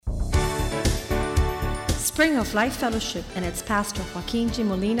Spring of Life Fellowship and its pastor Joaquin G.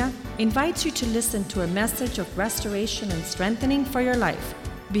 Molina invites you to listen to a message of restoration and strengthening for your life.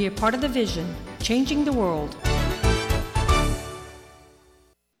 Be a part of the vision, changing the world.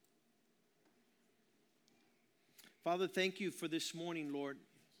 Father, thank you for this morning, Lord.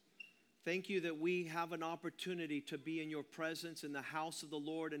 Thank you that we have an opportunity to be in your presence in the house of the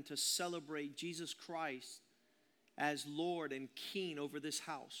Lord and to celebrate Jesus Christ as Lord and King over this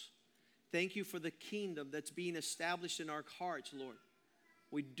house. Thank you for the kingdom that's being established in our hearts, Lord.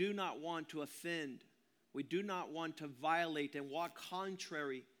 We do not want to offend. We do not want to violate and walk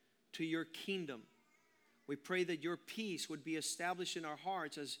contrary to your kingdom. We pray that your peace would be established in our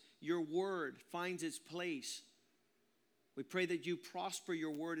hearts as your word finds its place. We pray that you prosper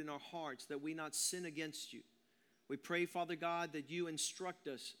your word in our hearts, that we not sin against you. We pray, Father God, that you instruct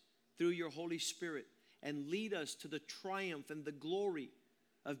us through your Holy Spirit and lead us to the triumph and the glory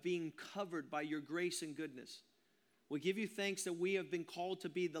of being covered by your grace and goodness. We give you thanks that we have been called to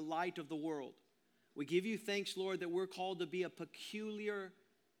be the light of the world. We give you thanks, Lord, that we're called to be a peculiar,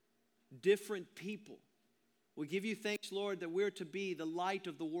 different people. We give you thanks, Lord, that we're to be the light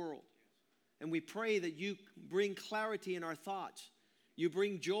of the world. And we pray that you bring clarity in our thoughts. You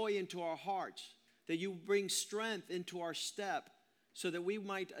bring joy into our hearts. That you bring strength into our step so that we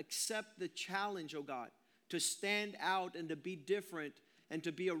might accept the challenge, oh God, to stand out and to be different and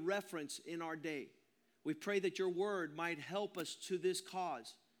to be a reference in our day. We pray that your word might help us to this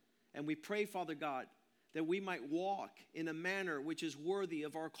cause. And we pray, Father God, that we might walk in a manner which is worthy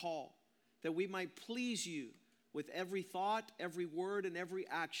of our call. That we might please you with every thought, every word, and every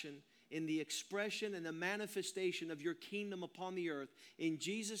action in the expression and the manifestation of your kingdom upon the earth. In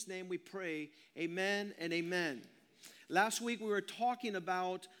Jesus' name we pray, amen and amen. Last week we were talking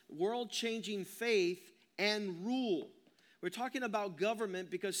about world-changing faith and rule. We're talking about government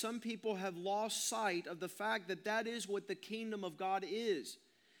because some people have lost sight of the fact that that is what the kingdom of God is.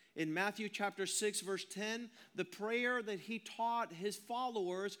 In Matthew chapter 6, verse 10, the prayer that he taught his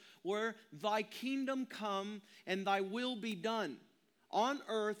followers were, "Thy kingdom come and thy will be done on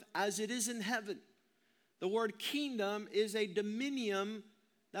earth as it is in heaven." The word kingdom is a dominium.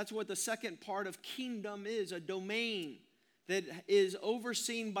 That's what the second part of kingdom is, a domain that is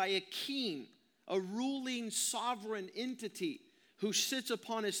overseen by a king, a ruling sovereign entity who sits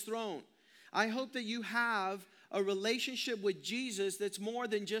upon his throne. I hope that you have a relationship with Jesus that's more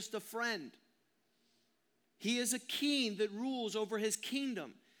than just a friend. He is a king that rules over his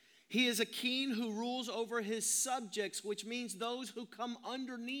kingdom. He is a king who rules over his subjects, which means those who come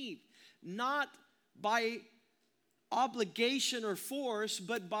underneath, not by obligation or force,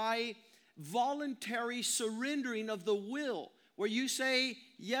 but by voluntary surrendering of the will, where you say,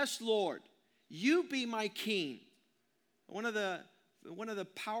 "Yes, Lord, you be my king." One of the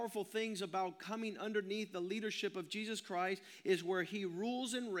powerful things about coming underneath the leadership of Jesus Christ is where he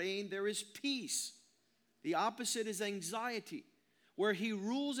rules and reigns, there is peace. The opposite is anxiety. Where he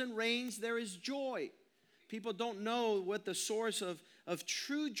rules and reigns, there is joy. People don't know what the source of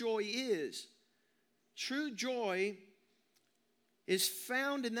true joy is. True joy is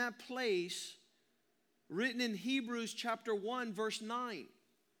found in that place written in Hebrews chapter 1, verse 9.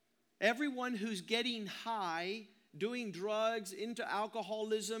 Everyone who's getting high, doing drugs, into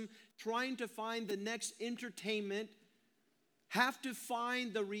alcoholism, trying to find the next entertainment, have to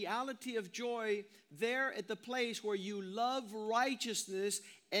find the reality of joy there at the place where you love righteousness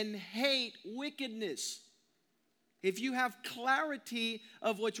and hate wickedness. If you have clarity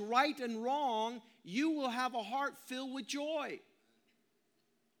of what's right and wrong, you will have a heart filled with joy.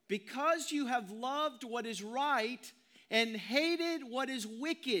 Because you have loved what is right and hated what is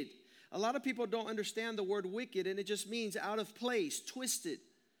wicked. A lot of people don't understand the word wicked, and it just means out of place, twisted.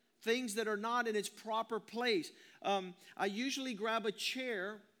 Things that are not in its proper place. I usually grab a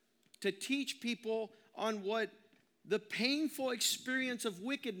chair to teach people on what the painful experience of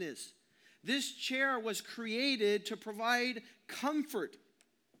wickedness. This chair was created to provide comfort.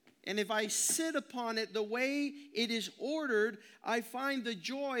 And if I sit upon it the way it is ordered, I find the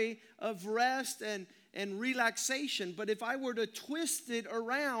joy of rest and relaxation. But if I were to twist it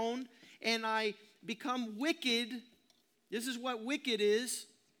around and I become wicked, this is what wicked is: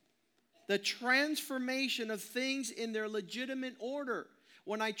 the transformation of things in their legitimate order.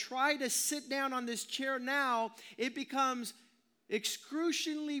 When I try to sit down on this chair now, it becomes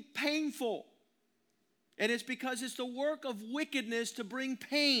excruciatingly painful. And it's because it's the work of wickedness to bring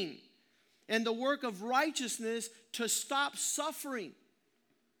pain and the work of righteousness to stop suffering.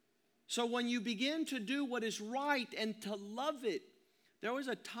 So when you begin to do what is right and to love it, there was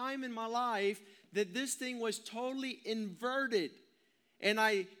a time in my life that this thing was totally inverted. and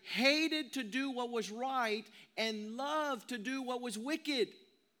I hated to do what was right and loved to do what was wicked.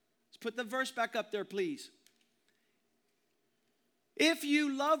 Let's put the verse back up there, please. If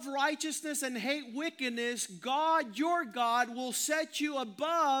you love righteousness and hate wickedness, God, your God, will set you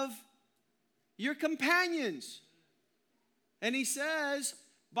above your companions. And he says,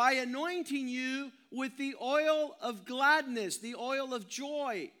 by anointing you with the oil of gladness, the oil of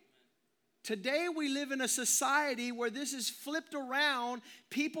joy. Today we live in a society where this is flipped around.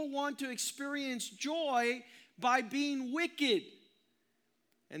 People want to experience joy by being wicked.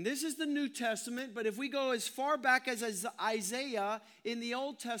 And this is the New Testament, but if we go as far back as Isaiah in the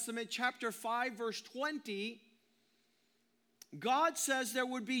Old Testament, chapter 5, verse 20, God says there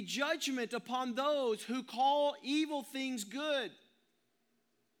would be judgment upon those who call evil things good.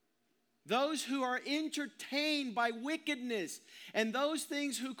 Those who are entertained by wickedness, and those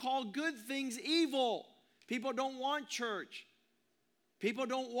things who call good things evil. People don't want church. People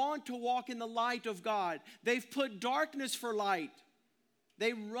don't want to walk in the light of God. They've put darkness for light.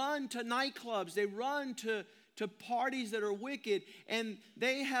 They run to nightclubs. They run to parties that are wicked. And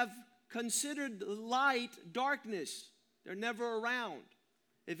they have considered light darkness. They're never around.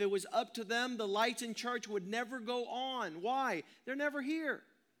 If it was up to them, the lights in church would never go on. Why? They're never here.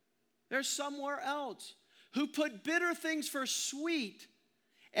 They're somewhere else. Who put bitter things for sweet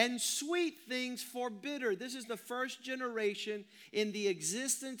and sweet things for bitter. This is the first generation in the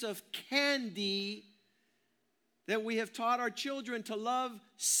existence of candy that we have taught our children to love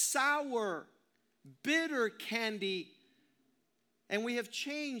sour, bitter candy. And we have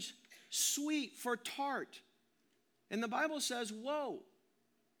changed sweet for tart. And the Bible says, whoa,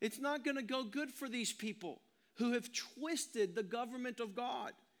 it's not going to go good for these people who have twisted the government of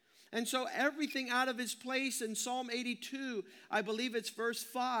God. And so everything out of its place in Psalm 82, I believe it's verse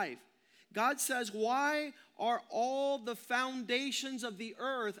 5. God says, why are all the foundations of the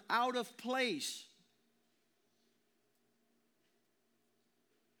earth out of place?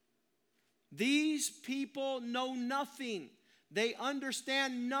 These people know nothing. They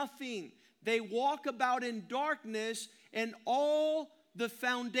understand nothing. They walk about in darkness, and all the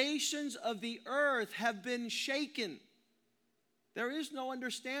foundations of the earth have been shaken. There is no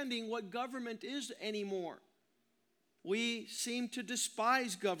understanding what government is anymore. We seem to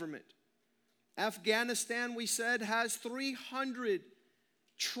despise government. Afghanistan, we said, has 300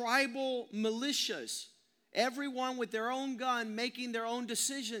 tribal militias, everyone with their own gun making their own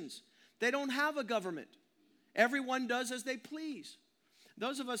decisions. They don't have a government. Everyone does as they please.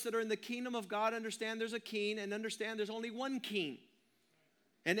 Those of us that are in the kingdom of God understand there's a king and understand there's only one king.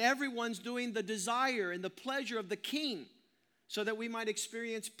 And everyone's doing the desire and the pleasure of the king so that we might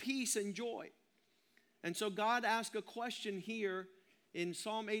experience peace and joy. And so God asked a question here in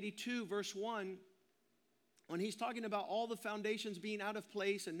Psalm 82, verse 1, when he's talking about all the foundations being out of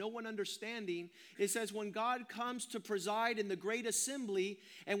place and no one understanding. It says when God comes to preside in the great assembly,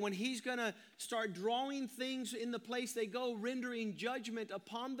 and when he's going to start drawing things in the place they go, rendering judgment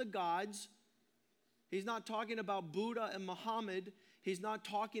upon the gods. He's not talking about Buddha and Muhammad. He's not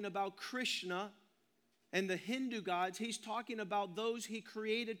talking about Krishna and the Hindu gods. He's talking about those he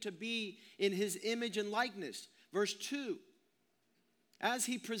created to be in his image and likeness. Verse 2, as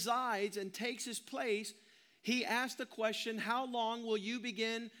he presides and takes his place, he asked the question, how long will you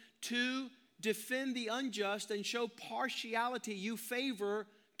begin to defend the unjust and show partiality? You favor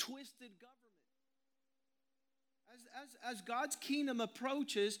twisted government. As God's kingdom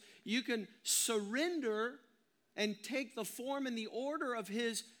approaches, you can surrender and take the form and the order of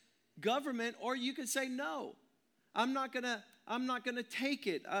his government, or you can say, no, I'm not gonna take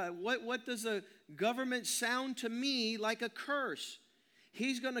it. What does a government sound to me like? A curse.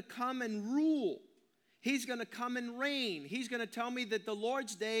 He's gonna come and rule. He's going to come and reign. He's going to tell me that the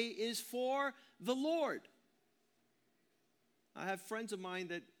Lord's day is for the Lord. I have friends of mine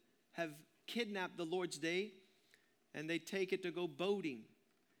that have kidnapped the Lord's day, and they take it to go boating,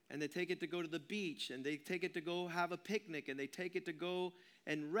 and they take it to go to the beach, and they take it to go have a picnic, and they take it to go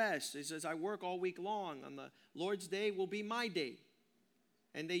and rest. He says, I work all week long. On the Lord's day will be my day.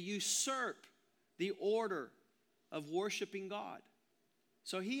 And they usurp the order of worshiping God.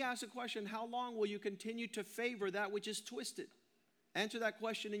 So he asked a question, how long will you continue to favor that which is twisted? Answer that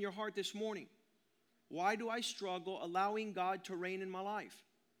question in your heart this morning. Why do I struggle allowing God to reign in my life?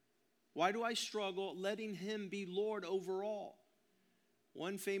 Why do I struggle letting him be Lord over all?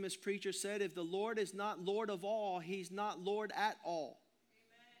 One famous preacher said, if the Lord is not Lord of all, he's not Lord at all.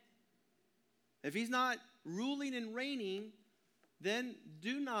 Amen. If he's not ruling and reigning, then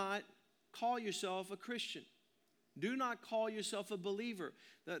do not call yourself a Christian. Do not call yourself a believer.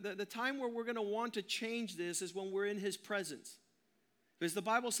 The time where we're going to want to change this is when we're in his presence. Because the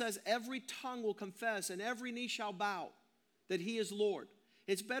Bible says every tongue will confess and every knee shall bow that He is Lord.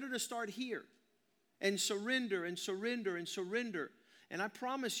 It's better to start here and surrender and surrender and surrender. And I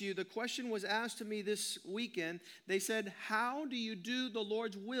promise you, the question was asked to me this weekend. They said, how do you do the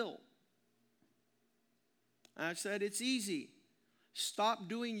Lord's will? And I said, it's easy. Stop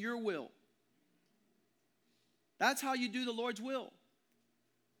doing your will. That's how you do the Lord's will.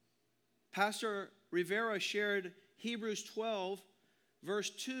 Pastor Rivera shared Hebrews 12,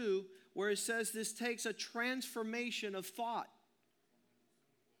 verse 2, where it says this takes a transformation of thought.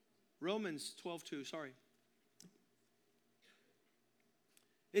 Romans 12:2, sorry.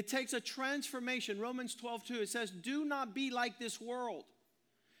 It takes a transformation. Romans 12:2, it says, do not be like this world.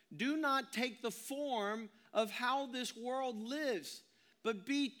 Do not take the form of how this world lives, but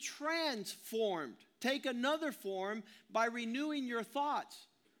be transformed. Take another form by renewing your thoughts.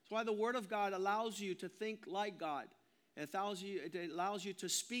 That's why the Word of God allows you to think like God. It allows you to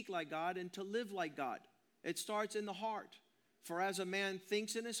speak like God and to live like God. It starts in the heart. For as a man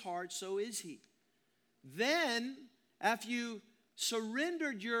thinks in his heart, so is he. Then, after you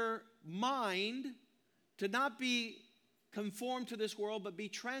surrendered your mind to not be conformed to this world, but be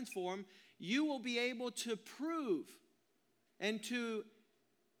transformed, you will be able to prove and to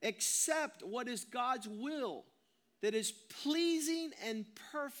accept what is God's will that is pleasing and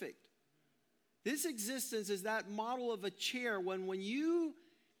perfect. This existence is that model of a chair when you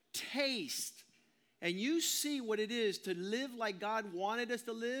taste and you see what it is to live like God wanted us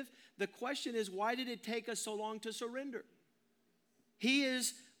to live. The question is, why did it take us so long to surrender? He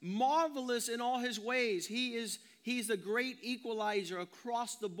is marvelous in all His ways. He's the great equalizer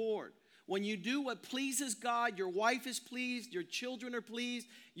across the board. When you do what pleases God, your wife is pleased, your children are pleased,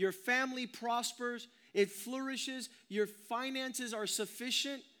 your family prospers, it flourishes, your finances are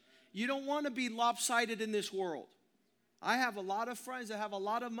sufficient. You don't want to be lopsided in this world. I have a lot of friends that have a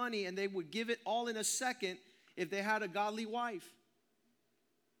lot of money and they would give it all in a second if they had a godly wife.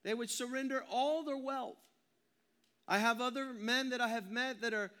 They would surrender all their wealth. I have other men that I have met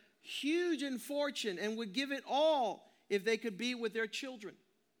that are huge in fortune and would give it all if they could be with their children.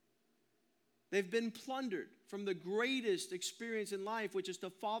 They've been plundered from the greatest experience in life, which is to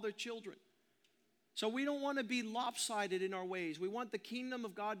father children. So we don't want to be lopsided in our ways. We want the kingdom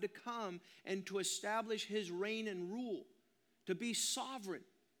of God to come and to establish His reign and rule, to be sovereign.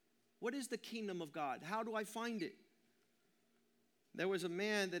 What is the kingdom of God? How do I find it? There was a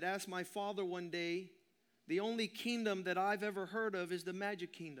man that asked my father one day, the only kingdom that I've ever heard of is the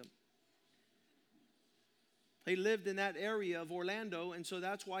Magic Kingdom. He lived in that area of Orlando, and so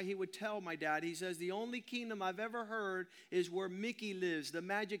that's why he would tell my dad. He says, the only kingdom I've ever heard is where Mickey lives, the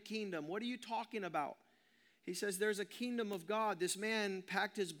Magic Kingdom. What are you talking about? He says, there's a kingdom of God. This man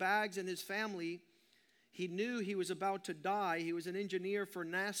packed his bags and his family. He knew he was about to die. He was an engineer for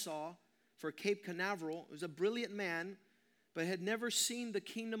NASA, for Cape Canaveral. He was a brilliant man, but had never seen the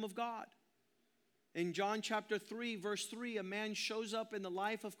kingdom of God. In John chapter 3, verse 3, a man shows up in the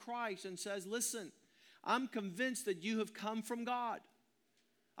life of Christ and says, listen, I'm convinced that you have come from God.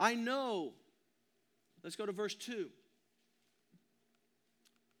 I know. Let's go to verse 2.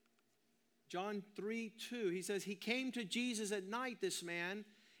 John 3:2. He says, he came to Jesus at night, this man,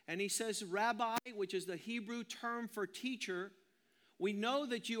 and he says, Rabbi, which is the Hebrew term for teacher, we know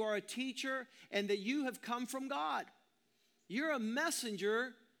that you are a teacher and that you have come from God. You're a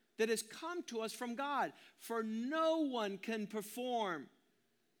messenger that has come to us from God. For no one can perform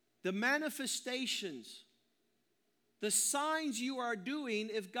the manifestations, the signs you are doing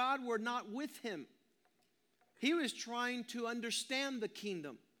if God were not with him. He was trying to understand the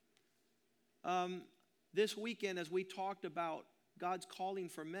kingdom. This weekend, as we talked about God's calling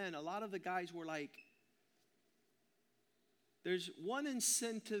for men, a lot of the guys were like, there's one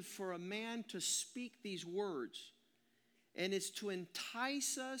incentive for a man to speak these words, and it's to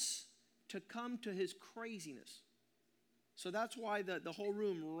entice us to come to his craziness. So that's why the whole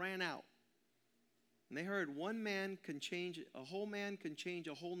room ran out. And they heard a man can change a whole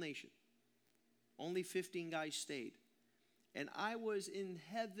nation. Only 15 guys stayed. And I was in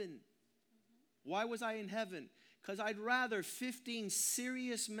heaven. Why was I in heaven? Because I'd rather 15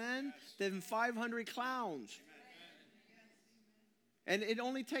 serious men than 500 clowns. And it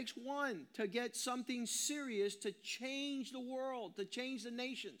only takes one to get something serious to change the world, to change the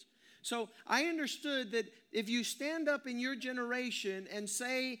nations. So I understood that if you stand up in your generation and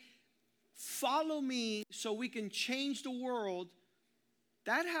say, follow me so we can change the world,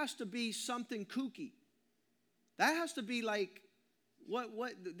 that has to be something kooky. That has to be like,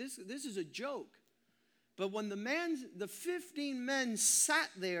 this is a joke. But when the 15 men sat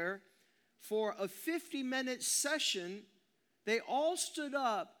there for a 50-minute session they all stood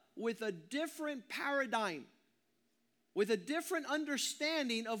up with a different paradigm, with a different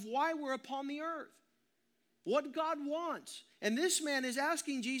understanding of why we're upon the earth, what God wants. And this man is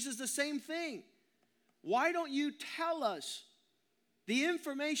asking Jesus the same thing. Why don't you tell us the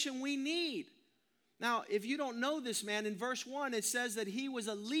information we need? Now, if you don't know this man, in verse 1, it says that he was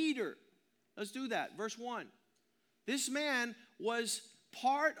a leader. Let's do that. Verse 1. This man was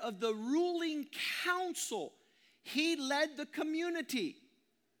part of the ruling council. He led the community.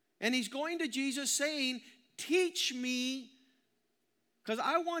 And he's going to Jesus saying, teach me, because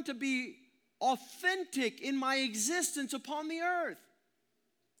I want to be authentic in my existence upon the earth.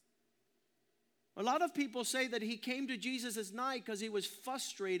 A lot of people say that he came to Jesus at night because he was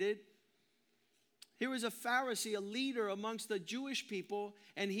frustrated. Here was a Pharisee, a leader amongst the Jewish people,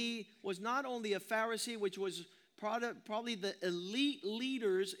 and he was not only a Pharisee, which was probably the elite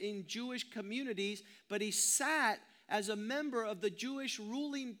leaders in Jewish communities, but he sat as a member of the Jewish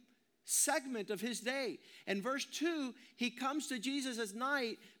ruling segment of his day. And verse 2, he comes to Jesus at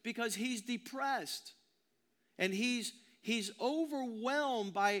night because he's depressed. And he's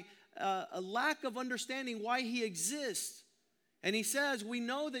overwhelmed by a lack of understanding why he exists. And he says, we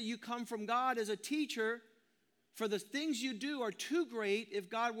know that you come from God as a teacher, for the things you do are too great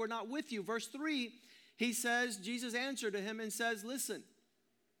if God were not with you. Verse 3, he says, Jesus answered to him and says, listen,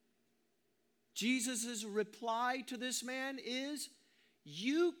 Jesus' reply to this man is,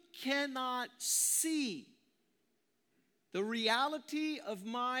 you cannot see the reality of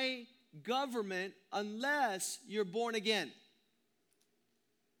my government unless you're born again.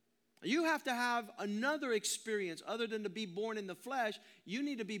 You have to have another experience other than to be born in the flesh. You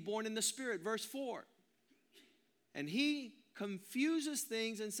need to be born in the spirit. Verse 4. And he confuses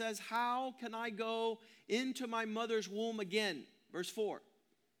things and says, how can I go into my mother's womb again? Verse 4.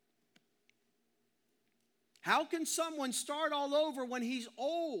 How can someone start all over when he's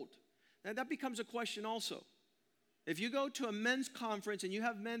old? Now that becomes a question also. If you go to a men's conference and you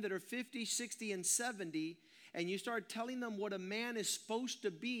have men that are 50, 60, and 70, and you start telling them what a man is supposed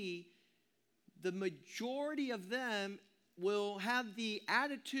to be, the majority of them will have the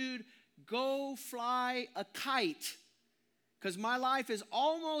attitude, go fly a kite, because my life is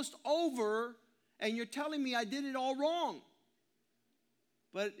almost over and you're telling me I did it all wrong.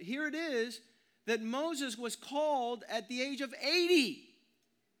 But here it is that Moses was called at the age of 80.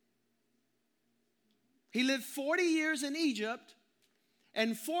 He lived 40 years in Egypt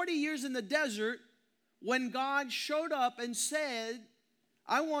and 40 years in the desert when God showed up and said,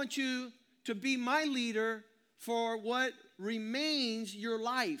 I want you to be my leader for what remains your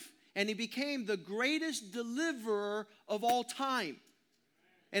life. And he became the greatest deliverer of all time.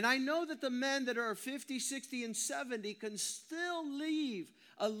 And I know that the men that are 50, 60, and 70 can still leave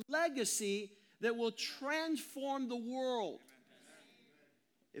a legacy that will transform the world.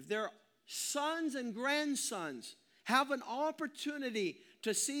 If their sons and grandsons have an opportunity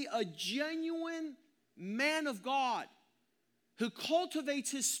to see a genuine man of God who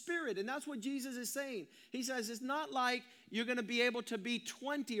cultivates his spirit, and that's what Jesus is saying. He says it's not like you're going to be able to be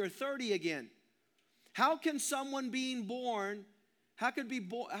 20 or 30 again. How can someone being born, how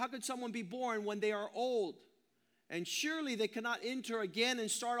could someone be born when they are old? And surely they cannot enter again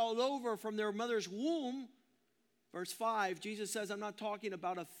and start all over from their mother's womb. Verse 5, Jesus says, I'm not talking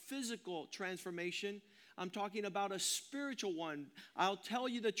about a physical transformation. I'm talking about a spiritual one. I'll tell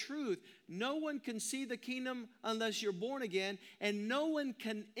you the truth. No one can see the kingdom unless you're born again, and no one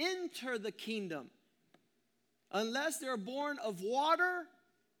can enter the kingdom unless they're born of water.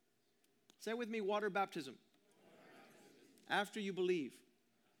 Say with me, water baptism. After you believe.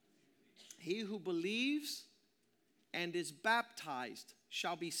 He who believes and is baptized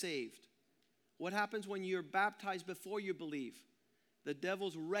shall be saved. What happens when you're baptized before you believe? The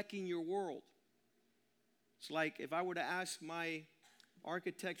devil's wrecking your world. It's like if I were to ask my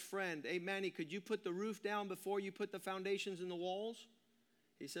architect friend, hey Manny, could you put the roof down before you put the foundations in the walls?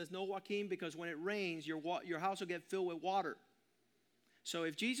 He says, no, Joaquin, because when it rains, your house will get filled with water. So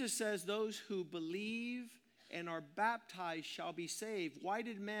if Jesus says those who believe and are baptized shall be saved, why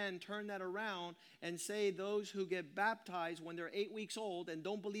did man turn that around and say those who get baptized when they're 8 weeks old and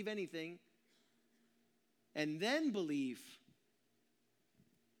don't believe anything and then believe?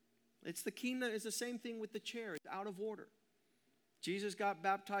 It's the kingdom. It's the same thing with the chair. It's out of order. Jesus got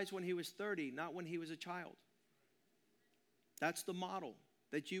baptized when he was 30, not when he was a child. That's the model,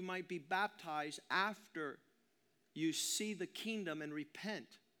 that you might be baptized after you see the kingdom and repent.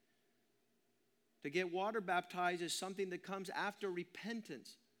 To get water baptized is something that comes after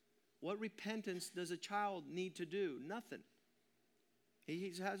repentance. What repentance does a child need to do? Nothing.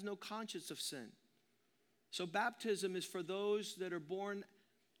 He has no conscience of sin. So baptism is for those that are born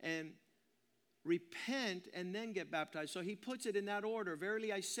and repent and then get baptized. So he puts it in that order.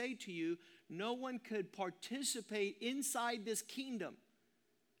 Verily I say to you, no one could participate inside this kingdom.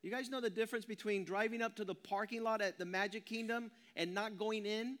 You guys know the difference between driving up to the parking lot at the Magic Kingdom and not going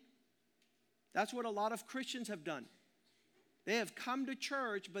in? That's what a lot of Christians have done. They have come to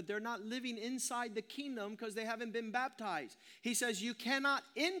church, but they're not living inside the kingdom because they haven't been baptized. He says you cannot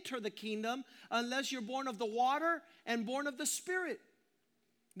enter the kingdom unless you're born of the water and born of the Spirit.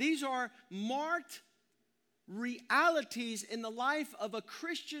 These are marked realities in the life of a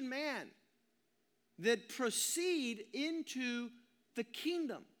Christian man that proceed into the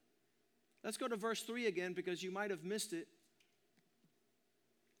kingdom. Let's go to verse 3 again because you might have missed it.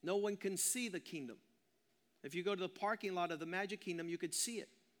 No one can see the kingdom. If you go to the parking lot of the Magic Kingdom, you could see it.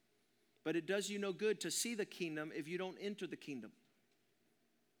 But it does you no good to see the kingdom if you don't enter the kingdom.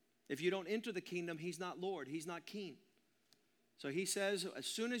 If you don't enter the kingdom, he's not Lord. He's not king. So he says, as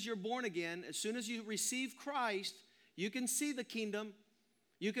soon as you're born again, as soon as you receive Christ, you can see the kingdom.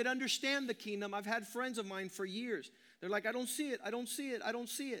 You could understand the kingdom. I've had friends of mine for years. They're like, I don't see it, I don't see it, I don't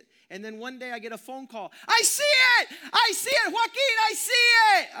see it. And then one day I get a phone call. I see it! I see it, Joaquin, I see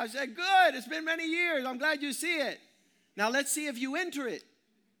it! I said, good, it's been many years. I'm glad you see it. Now let's see if you enter it.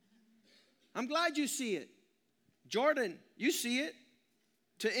 I'm glad you see it. Jordan, you see it.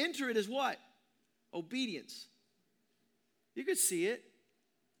 To enter it is what? Obedience. You could see it,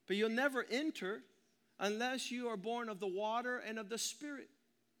 but you'll never enter unless you are born of the water and of the Spirit.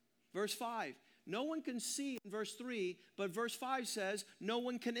 Verse 5. No one can see in verse 3, but verse 5 says, no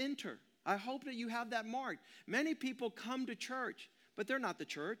one can enter. I hope that you have that marked. Many people come to church, but they're not the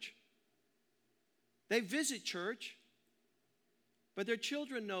church. They visit church, but their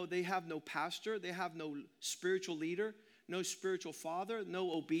children know they have no pastor, they have no spiritual leader, no spiritual father,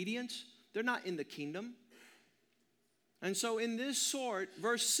 no obedience. They're not in the kingdom. And so in this sort,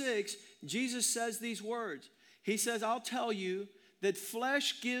 verse 6, Jesus says these words. He says, I'll tell you that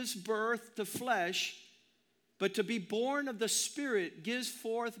flesh gives birth to flesh, but to be born of the Spirit gives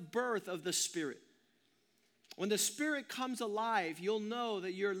forth birth of the Spirit. When the Spirit comes alive, you'll know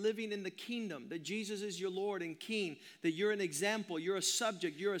that you're living in the kingdom, that Jesus is your Lord and King, that you're an example, you're a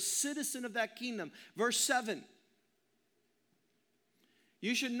subject, you're a citizen of that kingdom. Verse 7.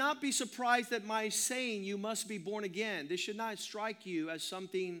 You should not be surprised at my saying you must be born again. This should not strike you as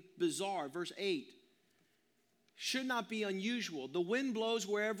something bizarre. Verse 8. Should not be unusual. The wind blows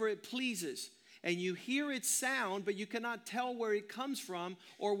wherever it pleases, and you hear its sound, but you cannot tell where it comes from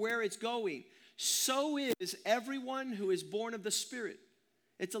or where it's going. So is everyone who is born of the Spirit.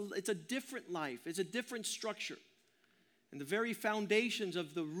 It's a different life. It's a different structure. And the very foundations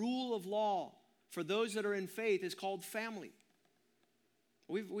of the rule of law for those that are in faith is called family.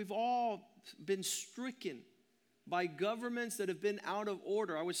 We've all been stricken by governments that have been out of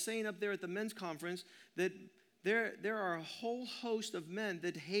order. I was saying up there at the men's conference that there are a whole host of men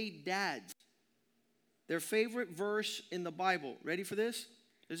that hate dads. Their favorite verse in the Bible, ready for this?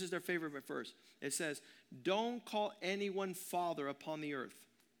 This is their favorite verse. It says, don't call anyone father upon the earth.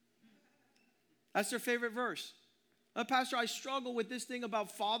 That's their favorite verse. Pastor, I struggle with this thing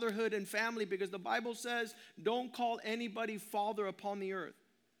about fatherhood and family because the Bible says, don't call anybody father upon the earth.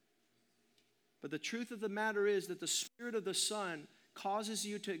 But the truth of the matter is that the Spirit of the Son causes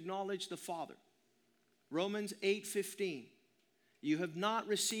you to acknowledge the Father. Romans 8:15. You have not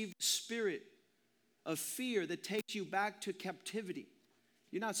received the spirit of fear that takes you back to captivity.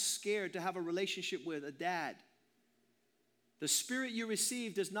 You're not scared to have a relationship with a dad. The spirit you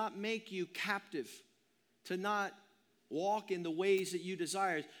receive does not make you captive to not walk in the ways that you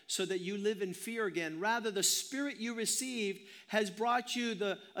desire so that you live in fear again. Rather, the spirit you received has brought you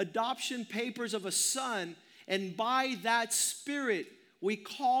the adoption papers of a son, and by that spirit we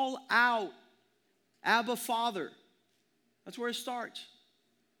call out, Abba, Father. That's where it starts.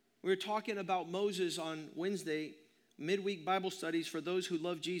 We were talking about Moses on Wednesday, midweek Bible studies for those who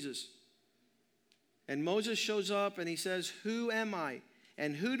love Jesus. And Moses shows up and he says, who am I?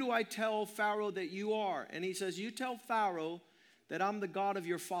 And who do I tell Pharaoh that you are? And he says, you tell Pharaoh that I'm the God of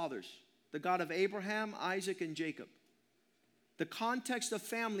your fathers, the God of Abraham, Isaac, and Jacob. The context of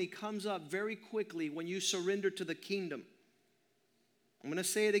family comes up very quickly when you surrender to the kingdom. I'm going to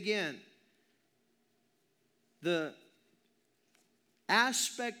say it again. The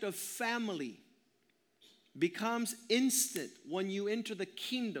aspect of family becomes instant when you enter the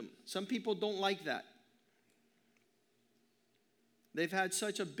kingdom. Some people don't like that. They've had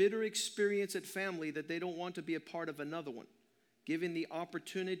such a bitter experience at family that they don't want to be a part of another one. Given the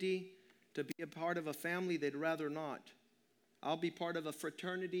opportunity to be a part of a family, they'd rather not. I'll be part of a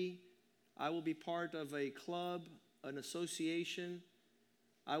fraternity. I will be part of a club, an association.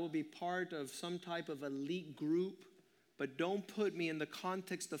 I will be part of some type of elite group. But don't put me in the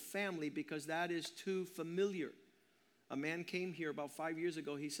context of family because that is too familiar. A man came here about 5 years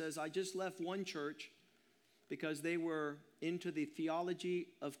ago. He says, I just left one church because they were into the theology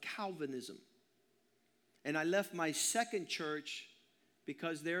of Calvinism. And I left my second church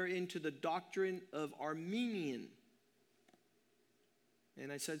because they're into the doctrine of Arminian.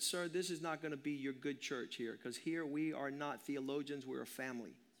 And I said, sir, this is not going to be your good church here, because here we are not theologians, we're a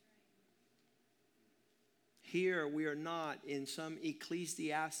family. Here we are not in some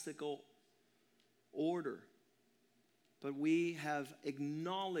ecclesiastical order, but we have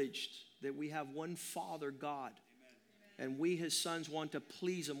acknowledged that we have one Father, God. Amen. And we, his sons, want to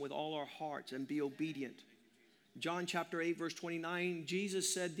please him with all our hearts and be obedient. John chapter 8, verse 29,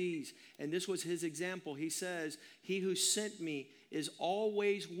 Jesus said these, and this was his example. He says, he who sent me is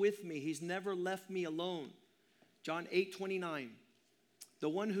always with me. He's never left me alone. John 8, 29, the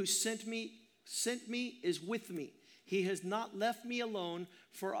one who sent me is with me. He has not left me alone,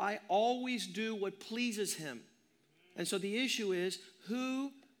 for I always do what pleases him. And so the issue is,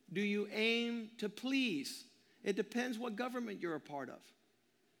 who do you aim to please? It depends what government you're a part of.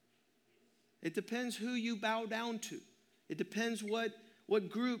 It depends who you bow down to. It depends what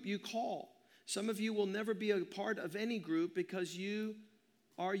group you call. Some of you will never be a part of any group because you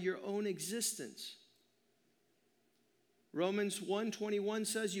are your own existence. Romans 1:21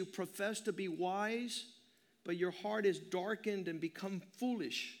 says, you profess to be wise, but your heart is darkened and become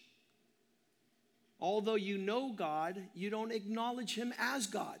foolish. Although you know God, you don't acknowledge him as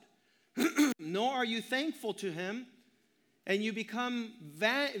God. Nor are you thankful to him. And you become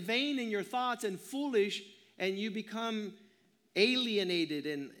vain in your thoughts and foolish, and you become alienated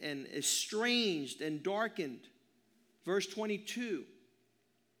and estranged and darkened. Verse 22.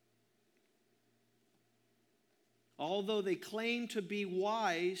 Although they claim to be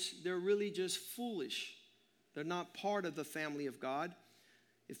wise, they're really just foolish. They're not part of the family of God.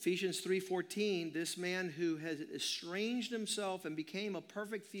 Ephesians 3:14, this man who has estranged himself and became a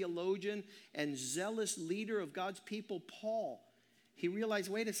perfect theologian and zealous leader of God's people, Paul, he realized,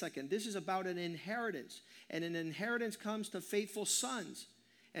 wait a second, this is about an inheritance. And an inheritance comes to faithful sons.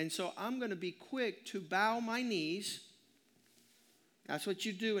 And so I'm going to be quick to bow my knees. That's what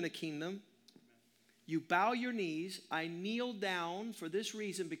you do in a kingdom. You bow your knees. I kneel down for this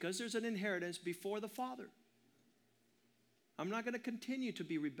reason, because there's an inheritance before the Father. I'm not going to continue to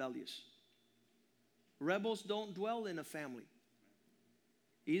be rebellious. Rebels don't dwell in a family.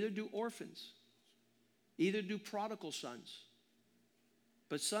 Either do orphans. Either do prodigal sons.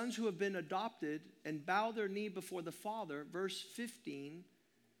 But sons who have been adopted and bow their knee before the Father, verse 15,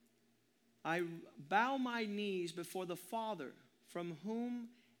 I bow my knees before the Father, from whom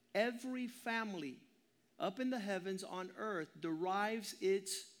every family up in the heavens on earth derives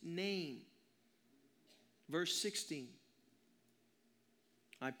its name. Verse 16.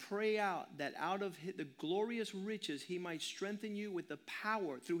 I pray out that out of the glorious riches he might strengthen you with the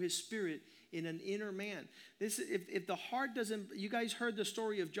power through his Spirit in an inner man. If the heart doesn't, you guys heard the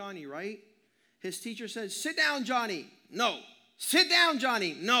story of Johnny, right? His teacher says, sit down, Johnny. No. Sit down,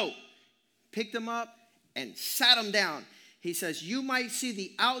 Johnny. No. Picked him up and sat him down. He says, you might see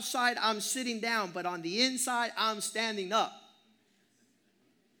the outside I'm sitting down, but on the inside I'm standing up.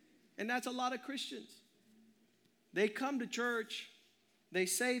 And that's a lot of Christians. They come to church. They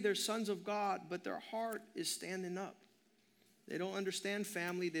say they're sons of God, but their heart is standing up. They don't understand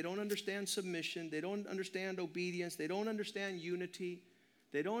family. They don't understand submission. They don't understand obedience. They don't understand unity.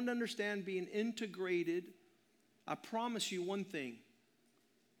 They don't understand being integrated. I promise you one thing.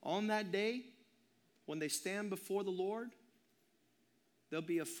 On that day, when they stand before the Lord, they'll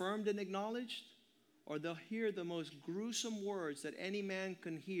be affirmed and acknowledged, or they'll hear the most gruesome words that any man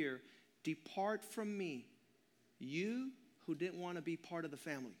can hear. Depart from me, you who didn't want to be part of the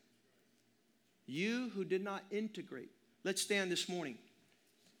family. You who did not integrate. Let's stand this morning.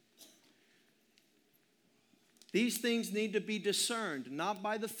 These things need to be discerned, not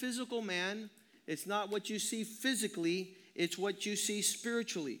by the physical man. It's not what you see physically, it's what you see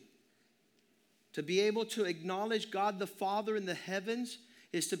spiritually. To be able to acknowledge God the Father in the heavens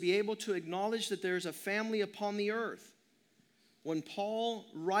is to be able to acknowledge that there is a family upon the earth. When Paul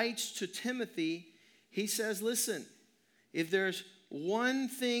writes to Timothy, he says, listen, if there's one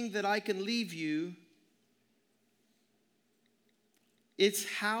thing that I can leave you, it's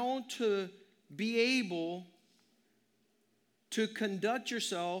how to be able to conduct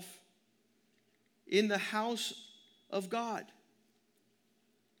yourself in the house of God.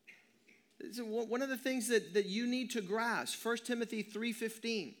 One of the things that you need to grasp, 1 Timothy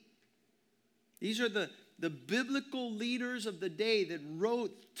 3:15. These are the biblical leaders of the day that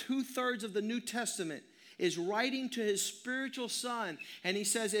wrote 2/3 of the New Testament, is writing to his spiritual son. And he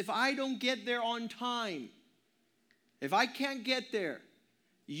says, if I don't get there on time, if I can't get there,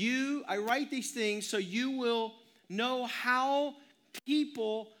 I write these things so you will know how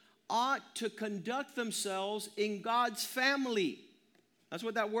people ought to conduct themselves in God's family. That's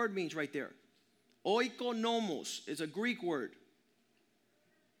what that word means right there. Oikonomos is a Greek word.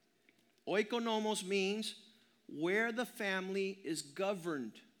 Oikonomos means where the family is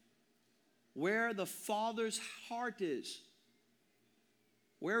governed, where the father's heart is.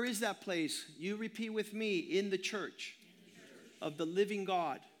 Where is that place? You repeat with me. In the church of the living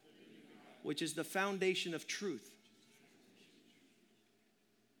God, which is the foundation of truth.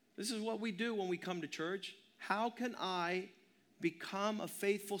 This is what we do when we come to church. How can I become a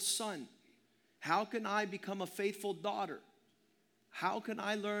faithful son? How can I become a faithful daughter? How can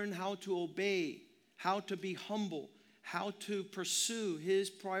I learn how to obey, how to be humble, how to pursue his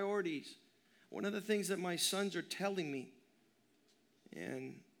priorities? One of the things that my sons are telling me,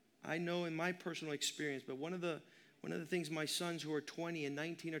 and I know in my personal experience, but one of the things my sons who are 20 and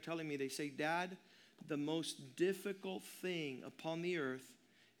 19 are telling me, they say, Dad, the most difficult thing upon the earth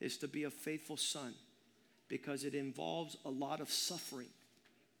is to be a faithful son, because it involves a lot of suffering,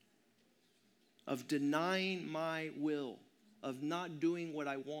 of denying my will, of not doing what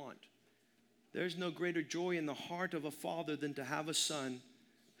I want. There's no greater joy in the heart of a father than to have a son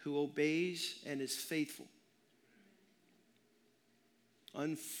who obeys and is faithful.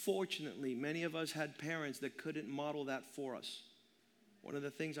 Unfortunately, many of us had parents that couldn't model that for us. One of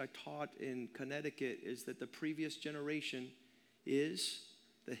the things I taught in Connecticut is that the previous generation is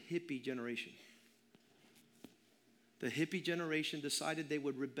the hippie generation. The hippie generation decided they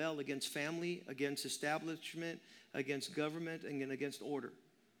would rebel against family, against establishment, against government, and against order.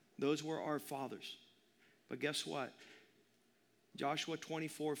 Those were our fathers. But guess what? Joshua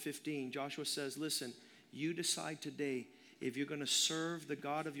 24:15, Joshua says, listen, you decide today if you're going to serve the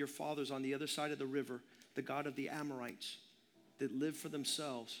God of your fathers on the other side of the river, the God of the Amorites that live for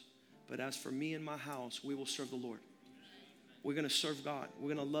themselves. But as for me and my house, we will serve the Lord. We're going to serve God.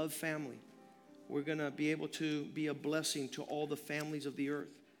 We're going to love family. We're going to be able to be a blessing to all the families of the earth.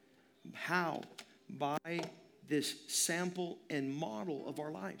 How? By this sample and model of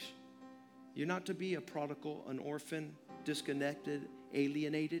our lives. You're not to be a prodigal, an orphan, disconnected,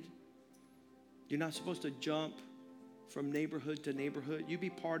 alienated. You're not supposed to jump from neighborhood to neighborhood. You be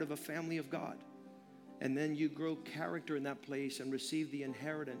part of a family of God. And then you grow character in that place and receive the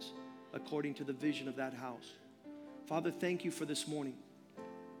inheritance according to the vision of that house. Father, thank you for this morning.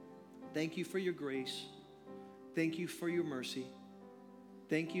 Thank you for your grace. Thank you for your mercy.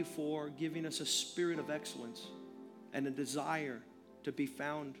 Thank you for giving us a spirit of excellence and a desire to be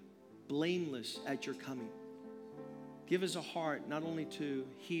found blameless at your coming. Give us a heart not only to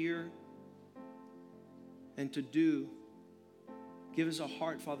hear and to do. Give us a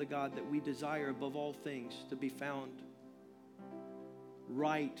heart, Father God, that we desire above all things to be found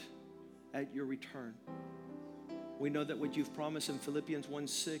right at your return. We know that what you've promised in Philippians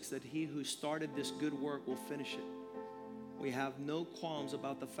 1:6, that he who started this good work will finish it. We have no qualms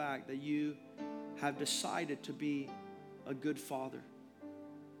about the fact that you have decided to be a good father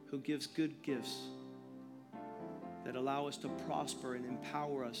who gives good gifts that allow us to prosper and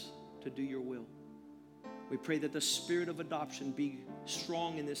empower us to do your will. We pray that the spirit of adoption be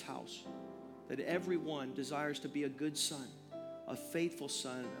strong in this house, that everyone desires to be a good son, a faithful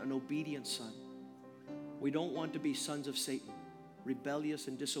son, an obedient son. We don't want to be sons of Satan, rebellious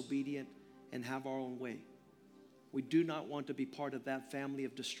and disobedient and have our own way. We do not want to be part of that family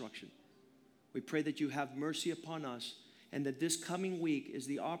of destruction. We pray that you have mercy upon us, and that this coming week is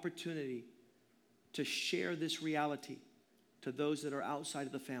the opportunity to share this reality to those that are outside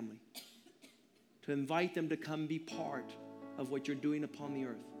of the family, to invite them to come be part of what you're doing upon the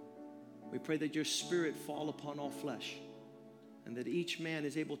earth. We pray that your spirit fall upon all flesh, and that each man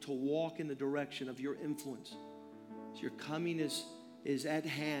is able to walk in the direction of your influence. So your coming is at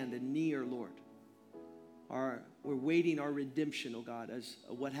hand and near, Lord. We're waiting our redemption, oh God, as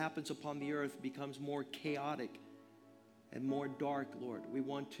what happens upon the earth becomes more chaotic and more dark, Lord. We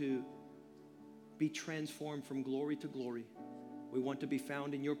want to be transformed from glory to glory. We want to be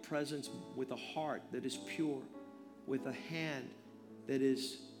found in your presence with a heart that is pure, with a hand that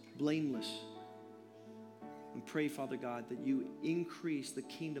is blameless. And pray, Father God, that you increase the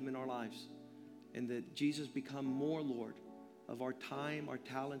kingdom in our lives, and that Jesus become more Lord of our time, our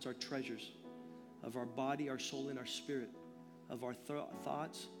talents, our treasures, of our body, our soul, and our spirit, of our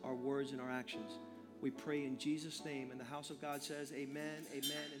thoughts, our words, and our actions. We pray in Jesus' name, and the house of God says amen,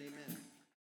 amen, and amen.